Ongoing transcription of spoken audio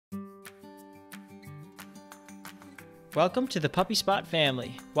Welcome to the PuppySpot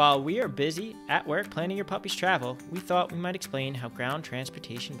family. While we are busy at work planning your puppy's travel, we thought we might explain how ground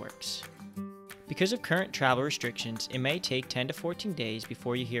transportation works. Because of current travel restrictions, it may take 10 to 14 days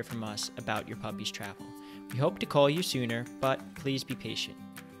before you hear from us about your puppy's travel. We hope to call you sooner, but please be patient.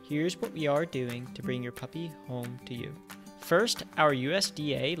 Here's what we are doing to bring your puppy home to you. First, our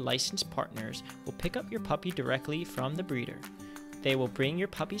USDA licensed partners will pick up your puppy directly from the breeder. They will bring your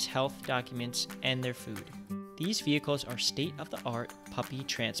puppy's health documents and their food. These vehicles are state-of-the-art puppy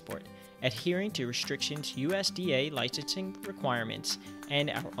transport, adhering to restrictions, USDA licensing requirements, and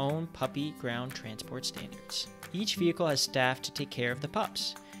our own puppy ground transport standards. Each vehicle has staff to take care of the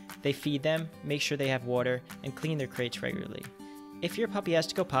pups. They feed them, make sure they have water, and clean their crates regularly. If your puppy has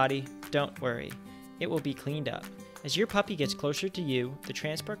to go potty, don't worry. It will be cleaned up. As your puppy gets closer to you, the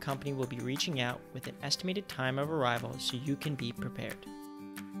transport company will be reaching out with an estimated time of arrival so you can be prepared.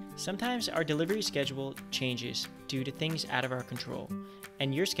 Sometimes our delivery schedule changes due to things out of our control,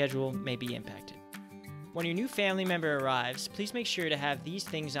 and your schedule may be impacted. When your new family member arrives, please make sure to have these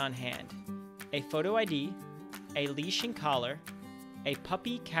things on hand: a photo ID, a leash and collar, a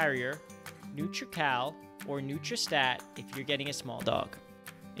puppy carrier, NutriCal or Nutristat if you're getting a small dog.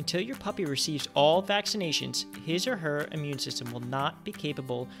 Until your puppy receives all vaccinations, his or her immune system will not be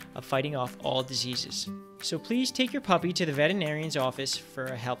capable of fighting off all diseases. So please take your puppy to the veterinarian's office for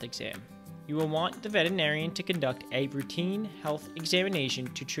a health exam. You will want the veterinarian to conduct a routine health examination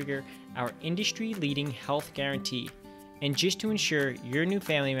to trigger our industry-leading health guarantee, and just to ensure your new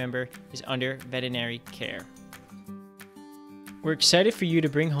family member is under veterinary care. We're excited for you to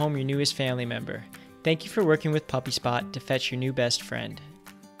bring home your newest family member. Thank you for working with PuppySpot to fetch your new best friend.